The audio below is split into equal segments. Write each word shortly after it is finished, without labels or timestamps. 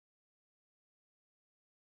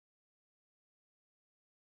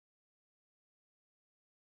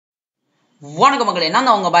வணக்கம் மக்களே, நான்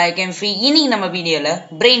தான் உங்க பயோகெமிஸ்ட்ரி. இன்னைக்கு நம்ம வீடியோல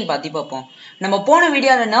பிரெயின் பத்தி பார்ப்போம். நம்ம போன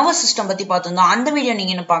வீடியோல நர்வஸ் சிஸ்டம் பத்தி பார்த்திருந்தோம். அந்த வீடியோ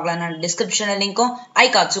நீங்க என்ன பார்க்கலாம், நான் டிஸ்கிரிப்ஷன்ல லிங்க்கும் ஐ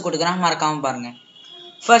கார்ட்ஸும் கொடுக்குறேன், மறக்காம பாருங்க.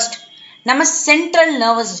 ஃபர்ஸ்ட் நம்ம சென்ட்ரல்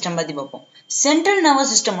நர்வஸ் சிஸ்டம் பத்தி பார்ப்போம். சென்ட்ரல்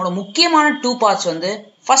நர்வஸ் சிஸ்டமோட முக்கியமான டூ பார்ட்ஸ்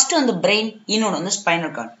ஃபர்ஸ்ட் பிரெயின், இன்னொன்று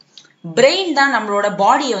ஸ்பைனல் கார்ட். பிரெயின் தான் நம்மளோட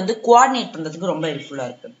பாடியை கோஆர்டினேட் பண்றதுக்கு ரொம்ப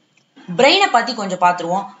ஹெல்ப்ஃபுல்லா இருக்கு. பிரெயினை பத்தி கொஞ்சம்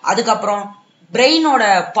பார்த்துருவோம், அதுக்கப்புறம் பிரெயினோட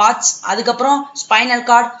பார்ட்ஸ், அதுக்கப்புறம் ஸ்பைனல்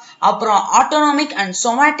கார்ட், அப்புறம் ஆட்டோனாமிக் அண்ட்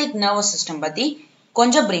சோமேட்டிக் நர்வஸ் சிஸ்டம் பத்தி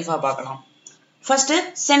கொஞ்சம் பிரீஃபா பார்க்கலாம். First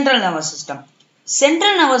central nervous system.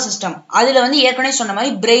 Central nervous system அதுல ஏற்கனவே சொன்ன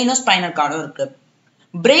மாதிரி பிரெயினும் ஸ்பைனல் கார்டும் இருக்கு.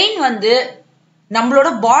 பிரெயின் நம்மளோட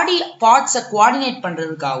பாடி பார்ட்ஸை கோஆர்டினேட்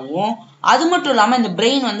பண்றதுக்காகவும், அது மட்டும் இல்லாம இந்த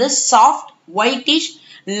brain soft whitish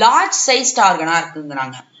large sized ஆர்கனா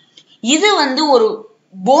இருக்குங்கிறாங்க. இது ஒரு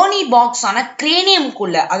போனி பாக்ஸ் ஆன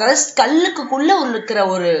கிரேனியம்குள்ள, அதாவது ஸ்கல்லுக்குள்ள இருக்கிற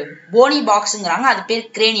ஒரு போனி பாக்ஸ்ங்கிறாங்க, அது பேர்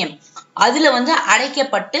கிரேனியம். அதுல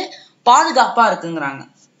அடைக்கப்பட்டு பாதுகாப்பா இருக்குங்கிறாங்க.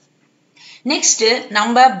 நெக்ஸ்ட்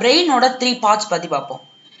நம்ம பிரெயினோட 3 பார்ட்ஸ் பத்தி பார்ப்போம்.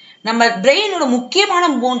 நம்ம பிரெயினோட முக்கியமான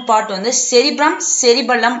 3 part cerebrum,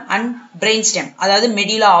 cerebellum and brain stem, அதாவது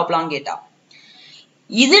மெடிலா ஆப்லாங்கேட்டா.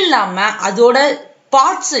 இது இல்லாம அதோட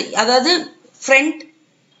பார்ட்ஸ், அதாவது ஃப்ரண்ட்,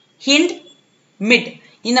 ஹிண்ட், மிட்,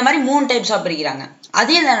 இந்த மாதிரி 3 டைப்ஸா பிரிக்கிறாங்க.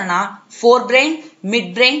 அது என்னன்னா ஃபோர்பிரெயின்,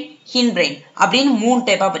 மிட் பிரெயின், ஹிண்ட் பிரெயின் அப்படின்னு 3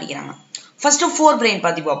 டைப்பா பிரிக்கிறாங்க. ஃபர்ஸ்ட் ஃபோர்பிரெயின்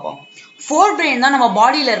பத்தி பார்ப்போம். ஃபோர்பிரெயின் தான் நம்ம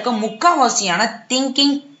பாடியில இருக்க முக்காவாசியான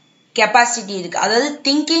திங்கிங் கெப்பாசிட்டி இருக்கு. அதாவது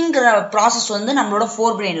திங்கிங்கிற ப்ராசஸ் நம்மளோட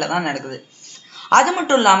ஃபோர்பிரெயின்ல தான் நடக்குது. அது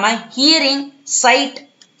மட்டும் இல்லாம ஹியரிங், சைட்,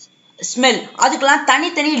 ஸ்மெல், அதுக்கெல்லாம்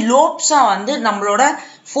தனித்தனி லோப்ஸா நம்மளோட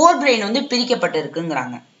ஃபோர்பிரெயின் பிரிக்கப்பட்டு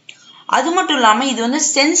இருக்குங்கிறாங்க. அது மட்டும் இல்லாம இது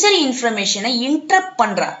சென்சரி இன்ஃபர்மேஷனை இன்டரப்ட்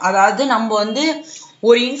பண்ற, அதாவது நம்ம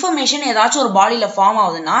ஒரு இன்ஃபர்மேஷன் ஏதாச்சும் ஒரு பாடியில ஃபார்ம்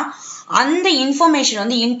ஆகுதுன்னா அந்த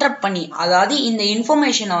இன்ஃபர்மேஷன் இன்டரப்ட் பண்ணி, அதாவது இந்த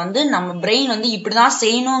இன்ஃபர்மேஷனை நம்ம பிரெயின் இப்படிதான்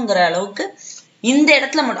செய்யணுங்கிற அளவுக்கு இந்த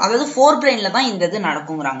இடத்துல மட்டும், அதாவது ஃபோர் பிரெயின்ல தான் இந்த இது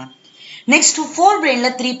நடக்குங்கிறாங்க. நெக்ஸ்ட் ஃபோர்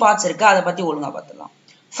பிரெயின்ல 3 பார்ட்ஸ் இருக்கு, அதை பத்தி ஒழுங்கா பார்த்துக்கலாம்.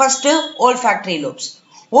 ஃபர்ஸ்ட் ஓல்ஃபாக்டரி லோப்ஸ்.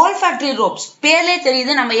 ஓல்ஃபாக்டரி லோப்ஸ் பேர்லே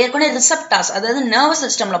தெரியுது, நம்ம ஏற்கனவே ரிசெப்டார்ஸ், அதாவது நர்வஸ்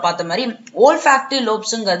சிஸ்டம்ல பார்த்த மாதிரி ஓல்ஃபாக்டரி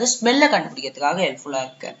லோப்ஸ்ங்கிறது ஸ்மெல்ல கண்டுபிடிக்கிறதுக்காக ஹெல்ப்ஃபுல்லா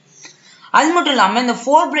இருக்கு. அது மட்டும் இல்லாம இந்த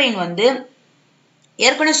ஃபோர் பிரெயின்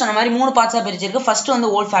ஏற்கனவே சொன்ன மாதிரி 3 பார்ட்ஸா பிரிச்சிருக்கு. ஃபர்ஸ்ட்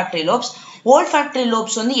ஓல்ஃபாக்டரி லோப்ஸ். ஓல்ஃபாக்டரி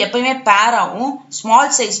லோப்ஸ் எப்பயுமே பேராவும்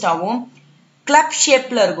ஸ்மால் சைஸ்டாவும் கிளப்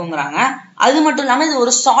ஷேப்ல இருக்குங்கிறாங்க. அது மட்டும் இல்லாம இது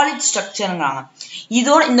ஒரு சாலிட் ஸ்ட்ரக்சருங்கிறாங்க.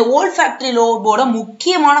 இதோட இந்த ஓல்ஃபாக்டரி லோபோட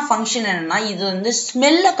முக்கியமான ஃபங்க்ஷன் என்னன்னா, இது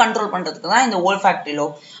ஸ்மெல்ல கண்ட்ரோல் பண்றதுக்கு தான் இந்த ஓல்ஃபாக்டரி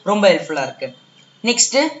லோப் ரொம்ப ஹெல்ப்ஃபுல்லா இருக்கு.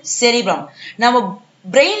 Next cerebrum. நம்ம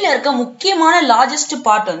பிரெயின்ல இருக்க முக்கியமான லார்ஜஸ்ட்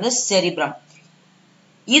பார்ட் செரிப்ரம்.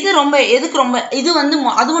 இது இது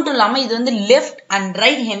அது மட்டும் இல்லாம இது லெஃப்ட் அண்ட்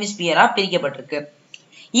ரைட் ஹெமிஸ்பியரா பிரிக்கப்பட்டிருக்கு.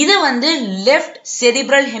 இது left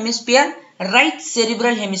cerebral hemisphere, right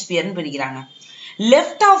cerebral ஹெமிஸ்பியர்னு பிரிக்கிறாங்க.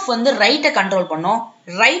 லெஃப்ட் ஆஃப் ரைட்டை கண்ட்ரோல் பண்ணும்,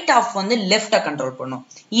 ரைட் ஆஃப் லெஃப்டை கண்ட்ரோல் பண்ணும்.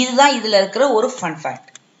 இதுதான் இதுல இருக்கிற ஒரு ஃபன் ஃபேக்ட்.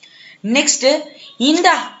 நெக்ஸ்ட் இந்த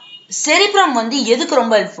செரிப்ரம் எதுக்கு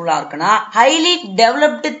ரொம்ப ஹெல்ப்ஃபுல்லா இருக்குன்னா, highly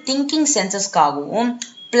developed thinking சென்சஸ்க்காகவும்,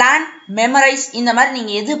 plan, memorise, இந்த மாதிரி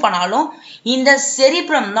நீங்க எது பண்ணாலும் இந்த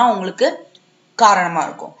செரிப்ரம் தான் உங்களுக்கு காரணமா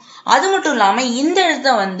இருக்கும். அது மட்டும் இல்லாம இந்த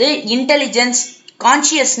இடத்த இன்டெலிஜென்ஸ்,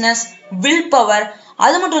 கான்சியஸ்னஸ், வில் பவர்,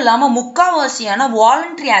 அது மட்டும் இல்லாம முக்காவாசியான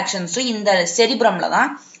வாலண்டரி ஆக்ஷன்ஸும் இந்த செரிப்ரம்ல தான்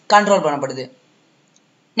கண்ட்ரோல் பண்ணப்படுது.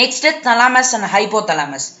 Next thalamus and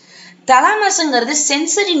hypothalamus. தலாமஸ்ங்கிறது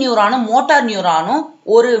sensory நியூரானும் motor நியூரானும்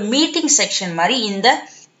ஒரு மீட்டிங் செக்ஷன் மாதிரி இந்த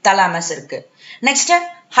தலாமஸ் இருக்கு. நெக்ஸ்ட்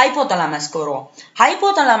ஹைப்போதலாமஸ்க்கு வருவோம்.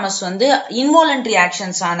 ஹைப்போதலாமஸ் இன்வாலண்டரி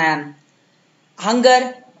ஆக்ஷன்ஸ் ஆன ஹங்கர்,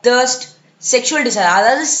 தர்ஸ்ட், செக்ஷுவல் டிசைர்,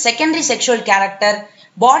 அதாவது secondary sexual character,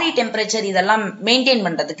 body temperature, இதெல்லாம் மெயின்டைன்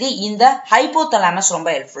பண்றதுக்கு இந்த ஹைப்போதலாமஸ் ரொம்ப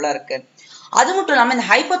ஹெல்ப்ஃபுல்லா இருக்கு. அது மட்டும் இல்லாம இந்த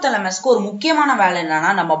ஹைப்போதலாமஸ்க்கு ஒரு முக்கியமான வேலை என்னன்னா,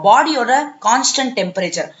 நம்ம பாடியோட கான்ஸ்டன்ட்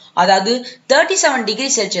டெம்பரேச்சர், அதாவது 37 டிகிரி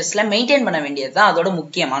செல்சியஸ்ல மெயின்டைன் பண்ண வேண்டியதுதான் அதோட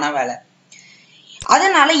முக்கியமான வேலை.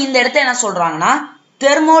 அதனால இந்த இடத்த என்ன சொல்றாங்கன்னா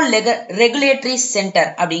தெர்மோ ரெகுலேட்டரி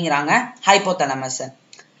சென்டர் அப்படிங்கிறாங்க ஹைப்போதலாமஸ்.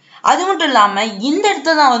 அது மட்டும் இல்லாம இந்த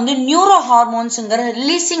இடத்த தான் neuro ஹார்மோன்ஸ்ங்கிற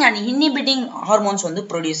releasing and inhibiting hormones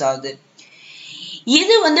produce ஆகுது.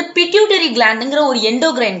 இது பிட்யூட்டரி கிளாண்டுங்கிற ஒரு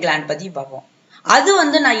எண்டோகிரைன் கிளாண்ட் பத்தி பார்ப்போம்.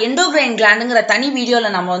 அது நான் எண்டோகிரைன் கிளாண்டுங்கிற தனி வீடியோல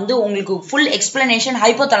நம்ம உங்களுக்கு ஃபுல் எக்ஸ்பிளனேஷன்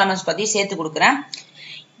ஹைப்போதலாமஸ் பத்தி சேர்த்து கொடுக்குறேன்.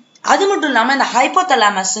 அது மட்டும் இல்லாம இந்த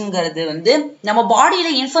ஹைப்போதலாமஸ்ங்கிறது நம்ம பாடியில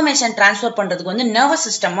இன்ஃபர்மேஷன் டிரான்ஸ்ஃபர் பண்றதுக்கு நர்வஸ்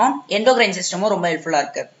சிஸ்டமும் எண்டோகிரைன் சிஸ்டமும் ரொம்ப ஹெல்ப்ஃபுல்லா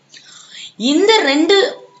இருக்கு. இந்த 2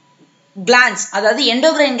 கிளாண்ட்ஸ், அதாவது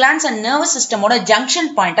endocrine glands and nervous சிஸ்டமோட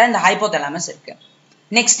junction பாயிண்டா இந்த ஹைப்போதலாமஸ் இருக்கு.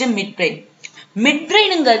 Next mid brain. மிட்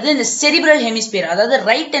பிரெயின்ங்கிறது இந்த செரிப்ரல் ஹெமிஸ்பியர், அதாவது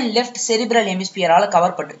right and left cerebral ஹெமிஸ்பியரால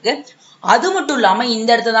cover பட்டிருக்கு. அது மட்டும் இல்லாம இந்த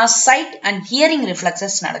இடத்துல தான் சைட் அண்ட் ஹியரிங்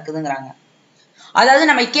ரிஃப்ளெக்சஸ் நடக்குதுங்கிறாங்க. அதாவது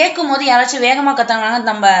நம்ம கேட்கும் போது யாராச்சும் வேகமா கத்தாங்கன்னா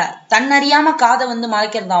நம்ம தன்னறியாம காதை வந்து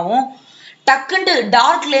மறைக்கிறதாவும், டக்குன்னு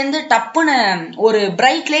டார்க்ல இருந்து டப்புன்னு ஒரு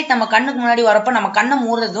பிரைட் லைட் நம்ம கண்ணுக்கு முன்னாடி வரப்ப நம்ம கண்ணை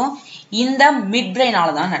மூடுறதும் இந்த மிட்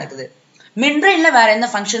பிரெயினால தான் நடக்குது. மிட் பிரெயின்ல வேற எந்த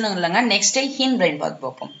ஃபங்க்ஷனும் இல்லைங்க. நெக்ஸ்ட் ஹிண்ட் பிரெயின் பார்த்து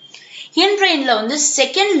பார்ப்போம். ஹிண்ட் பிரெயின்ல வந்து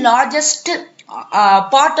second largest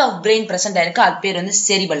part of brain present ஆயிருக்கு. அது பேர் வந்து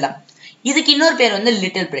செரிபெல்லம். இதுக்கு இன்னொரு பேர் வந்து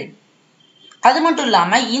லிட்டில் பிரெயின். அது மட்டும்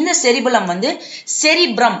இல்லாம இந்த செரிபெல்லம் வந்து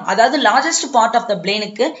செரிப்ரம், அதாவது லார்ஜஸ்ட் பார்ட் ஆஃப் த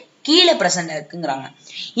பிரெயினுக்கு கீழே பிரசன்ட் இருக்குங்கிறாங்க.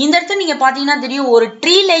 இந்த இடத்துல நீங்க பாத்தீங்கன்னா தெரியும், ஒரு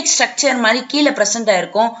ட்ரீ லைக் ஸ்ட்ரக்சர் மாதிரி கீழே பிரசன்ட்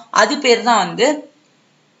ஆயிருக்கும். அது பேர் தான் வந்து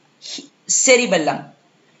செரிபெல்லம்.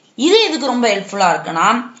 இது எதுக்கு ரொம்ப ஹெல்ப்ஃபுல்லா இருக்குன்னா,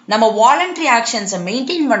 நம்ம வாலண்டரி ஆக்ஷன்ஸை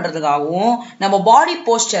மெயின்டைன் பண்றதுக்காகவும், நம்ம பாடி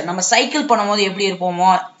போஸ்டர், நம்ம சைக்கிள் பண்ணும்போது எப்படி இருப்போமோ,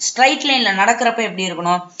 ஸ்ட்ரைட் லைன்ல நடக்கிறப்ப எப்படி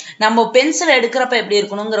இருக்கணும், நம்ம பென்சில் எடுக்கிறப்ப எப்படி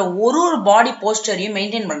இருக்கணுங்கிற ஒரு பாடி போஸ்டரையும்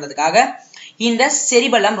மெயின்டைன் பண்றதுக்காக இந்த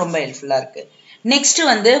செரிபெல்லம் ரொம்ப ஹெல்ப்ஃபுல்லா இருக்கு. நெக்ஸ்ட்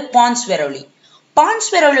வந்து பான்ஸ் வெரோலி. பான்ஸ்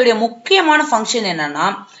வெரோலியோட முக்கியமான ஃபங்க்ஷன் என்னன்னா,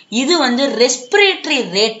 இது வந்து ரெஸ்பிரேட்டரி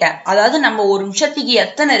ரேட்டை, அதாவது நம்ம ஒரு நிமிஷத்துக்கு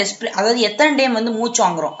எத்தனை டைம் வந்து மூச்சு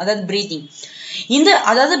வாங்குறோம், அதாவது பிரீத்திங்.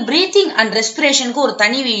 அதாவது பிரீத்திங் அண்ட் ரெஸ்பிரேஷனுக்கு ஒரு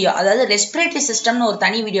தனி வீடியோ, அதாவது ரெஸ்பிரேட்டரி சிஸ்டம்னு ஒரு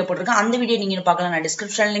தனி வீடியோ போட்டிருக்கேன். அந்த வீடியோ நீங்க பார்க்கலாம். நான்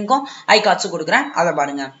டிஸ்கிரிப்ஷன் லிங்க்கும் ஐகார்ட்ஸும் கொடுக்குறேன், அதை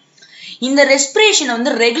பாருங்க. இந்த ரெஸ்பிரேஷனை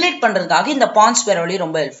வந்து ரெகுலேட் பண்றதுக்காக இந்த பான்ஸ் வெரோலி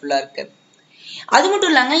ரொம்ப ஹெல்ப்ஃபுல்லா இருக்கு. அது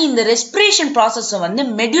மட்டும் இல்லாம இந்த ரெஸ்பிரேஷன் ப்ராசஸ் வந்து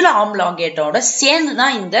மெடுலா ஆப்லாங்கேட்டோட சேர்ந்து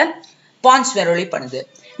தான் இந்த பான்ஸ் வெரோலி பண்ணுது.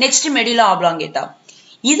 Next medulla ஆப்லாங்கேட்டா.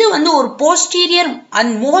 இது வந்து ஒரு posterior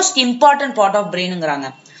and most important part of பிரெயினுங்கிறாங்க.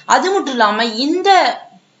 அது மட்டும் இல்லாம இந்த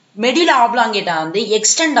மெடுலா ஆப்லாங்கேட்டா வந்து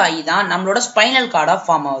எக்ஸ்டெண்ட் ஆகி தான் நம்மளோட ஸ்பைனல் கார்டா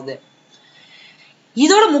ஃபார்ம் ஆகுது.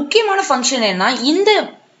 இதோட முக்கியமான ஃபங்க்ஷன் என்ன,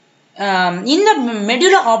 இந்த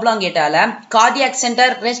medulla ஆப்லாங்கேட்டால cardiac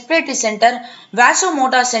centre, respiratory centre,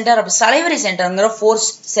 வாசோமோட்டார் centre, அப்புறம் சலைவரி சென்டர்ங்கிற 4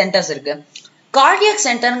 சென்டர்ஸ் இருக்கு. கார்டியாக்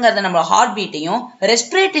சென்டர்ங்கிறது நம்ம ஹார்ட் பீட்டையும்,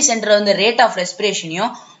 ரெஸ்பிரேட்டரி சென்டர் வந்து ரேட் ஆஃப்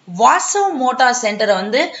ரெஸ்பிரேஷனையும், வாசோமோட்டார் சென்டர்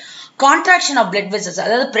வந்து கான்ட்ராக்ஷன் ஆஃப் பிளட் வெசல்ஸ்,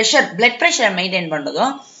 அதாவது பிளட் பிரஷரை மெயின்டைன்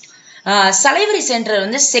பண்றதும், சலைவரி சென்டர்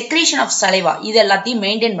வந்து செக்ரீஷன் ஆஃப் சலைவா, இது எல்லாத்தையும்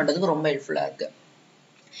மெயின்டைன் பண்றதுக்கு ரொம்ப ஹெல்ப்ஃபுல்லா இருக்கு.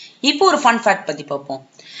 இப்போ ஒரு ஃபன் ஃபேக்ட் பத்தி பார்ப்போம்.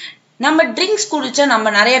 நம்ம ட்ரிங்க்ஸ் குடிச்சா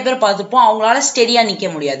நம்ம நிறைய பேர் பார்த்துப்போம், அவங்களால ஸ்டெடியா நிக்க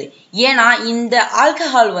முடியாது. ஏன்னா இந்த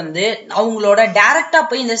ஆல்கஹால் வந்து அவங்களோட டைரக்டா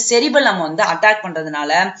போய் இந்த செரிபெல்லம் வந்து அட்டாக்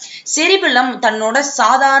பண்றதுனால செரிபெல்லம் தன்னோட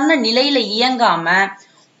சாதாரண நிலையில இயங்காம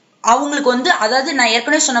அவங்களுக்கு வந்து, அதாவது நான்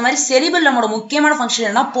ஏற்கனவே சொன்ன மாதிரி செரிபெல்லமோட முக்கியமான ஃபங்க்ஷன்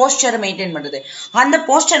என்ன, போஸ்டரை மெயின்டைன் பண்றது. அந்த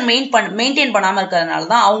போஸ்டர் மெயின்டைன் பண்ணாம இருக்கிறதுனால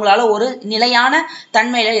தான் அவங்களால ஒரு நிலையான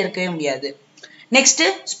தன்மையில இருக்கவே முடியாது. நெக்ஸ்ட்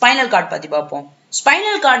ஸ்பைனல் கார்ட் பத்தி பார்ப்போம்.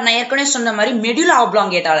 ஸ்பைனல் கார்டு நான் ஏற்கனவே சொன்ன மாதிரி மெடுலா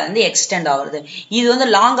ஆப்லாங்கேட்டால இருந்து எக்ஸ்டெண்ட் ஆகுது. இது வந்து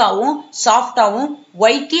லாங்காவும் சாஃப்டாவும்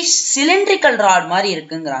ஒயிட்டிஷ் சிலிண்ட்ரிக்கல் ராட் மாதிரி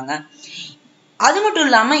இருக்குங்கிறாங்க. அது மட்டும்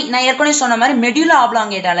இல்லாம நான் ஏற்கனவே சொன்ன மாதிரி மெடுலா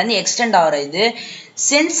ஆப்லாங்கேட்டால இருந்து எக்ஸ்டெண்ட் ஆகிற இது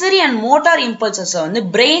சென்சரி அண்ட் மோட்டார் இம்பல்சஸ் வந்து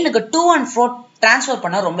பிரெயினுக்கு 2 and 4 டிரான்ஸ்ஃபர்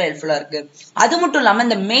பண்ண ரொம்ப ஹெல்ப்ஃபுல்லா இருக்கு. அது மட்டும் இல்லாம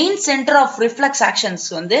இந்த main centre of reflex actions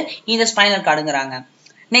வந்து இந்த spinal கார்டுங்கிறாங்க.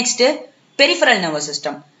 Next peripheral nervous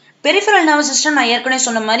system. Peripheral nervous system நான் ஏற்கனவே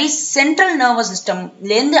சொன்ன மாதிரி சென்ட்ரல் நர்வஸ்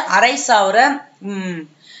சிஸ்டம்ல இருந்து அரைஸ் ஆகிற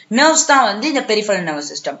நர்வ்ஸ் தான் வந்து இந்த peripheral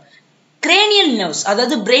nervous system. Cranial nerves,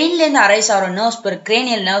 அதாவது பிரெயின்ல இருந்து அரைஸ் ஆகிற நர்வ்ஸ் பேர்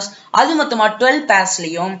கிரேனியல் நர்வ்ஸ். அது மொத்தமா 12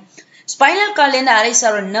 பேர்ஸ்லயும், ஸ்பைனல் கார்ட்ல இருந்து அரைஸ்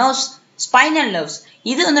ஆகிற நர்வ்ஸ் ஸ்பைனல் நர்வ்ஸ்,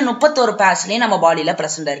 இது வந்து 31 பேர்ஸ்லயும் நம்ம பாடியில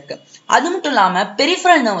பிரசண்டா இருக்கு. அது மட்டும் இல்லாம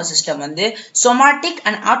பெரிஃபரல் நர்வஸ் சிஸ்டம் வந்து somatic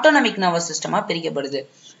and autonomic nervous சிஸ்டமா பிரிக்கப்படுது.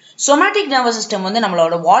 Somatic nervous system வந்து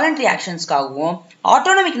நம்மளோட வாலண்டரி ஆக்ஷன்ஸ்க்காகவும்,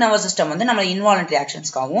 ஆட்டோனமிக் நர்வஸ் சிஸ்டம் வந்து நம்ம இன்வாலண்டரி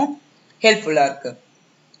ஆக்ஷன்ஸ்க்காகவும் ஹெல்ப்ஃபுல்லா இருக்கு.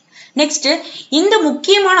 நெக்ஸ்ட் இந்த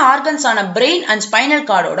முக்கியமான ஆர்கன்ஸ் ஆன பிரெயின் அண்ட் ஸ்பைனல்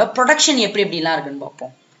கார்டோட ப்ரொடக்ஷன் எப்படிலாம் இருக்குன்னு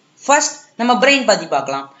பார்ப்போம். ஃபர்ஸ்ட் நம்ம பிரெயின் பத்தி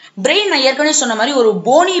பார்க்கலாம். பிரெயின் நான் ஏற்கனவே சொன்ன மாதிரி ஒரு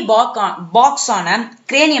போனி பாக்ஸ் ஆன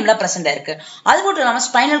கிரேனியம்ல பிரசன்ட் ஆயிருக்கு. அது மட்டும் இல்லாம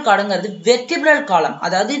ஸ்பைனல் கார்டுங்கிறது வெர்டிபிரல் காலம்,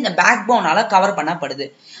 அதாவது இந்த பேக் போனால கவர் பண்ணப்படுது.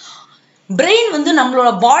 பிரெயின் வந்து நம்மளோட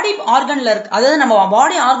பாடி ஆர்கன்ல இருக்கு, அதாவது நம்ம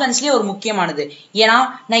பாடி ஆர்கன்ஸ்லயே ஒரு முக்கியமானது. ஏன்னா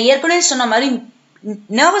நான் ஏற்கனவே சொன்ன மாதிரி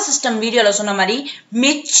நர்வஸ் சிஸ்டம் வீடியோல சொன்ன மாதிரி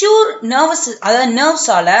மெச்சூர் நர்வஸ், அதாவது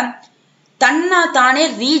நர்வ்ஸால தானே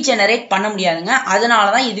ரீஜெனரேட் பண்ண முடியாதுங்க.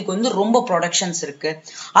 அதனாலதான் இதுக்கு வந்து ரொம்ப ப்ரொடக்ஷன்ஸ் இருக்கு.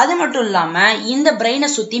 அது மட்டும் இல்லாம இந்த பிரெயினை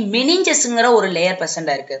சுத்தி மெனிஞ்சஸ்ங்கிற ஒரு லேயர்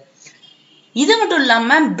பிரசண்டா இருக்கு. இது மட்டும்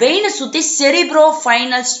இல்லாம பிரெயினை சுத்தி செரிப்ரோ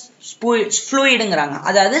ஸ்பைனல் ஃப்ளூயிடுங்கிறாங்க,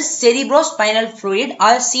 அதாவது செரிப்ரோ ஸ்பைனல் ஃப்ளூயிட்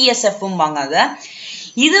ஆர் CSF-ம்பாங்க. அத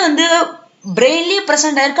இது வந்து பிரெயின்லயும்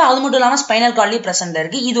பிரசன்ட் ஆயிருக்கு, அது மட்டும் இல்லாம ஸ்பைனல் கார்ட்லயும் பிரசன்ட்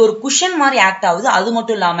ஆயிருக்கு. இது ஒரு குஷன் மாதிரி ஆக்ட் ஆகுது. அது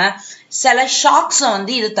மட்டும் இல்லாம சில ஷாக்ஸை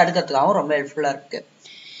வந்து இது தடுக்கிறதுக்காகவும் ரொம்ப ஹெல்ப்ஃபுல்லா இருக்கு.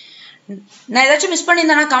 நான் ஏதாச்சும் மிஸ்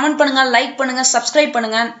பண்ணியிருந்தேன்னா கமெண்ட் பண்ணுங்க, லைக் பண்ணுங்க, சப்ஸ்கிரைப்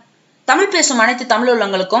பண்ணுங்க. தமிழ் பேசும் அனைத்து தமிழ்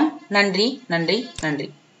உள்ளவங்களுக்கும் நன்றி நன்றி நன்றி.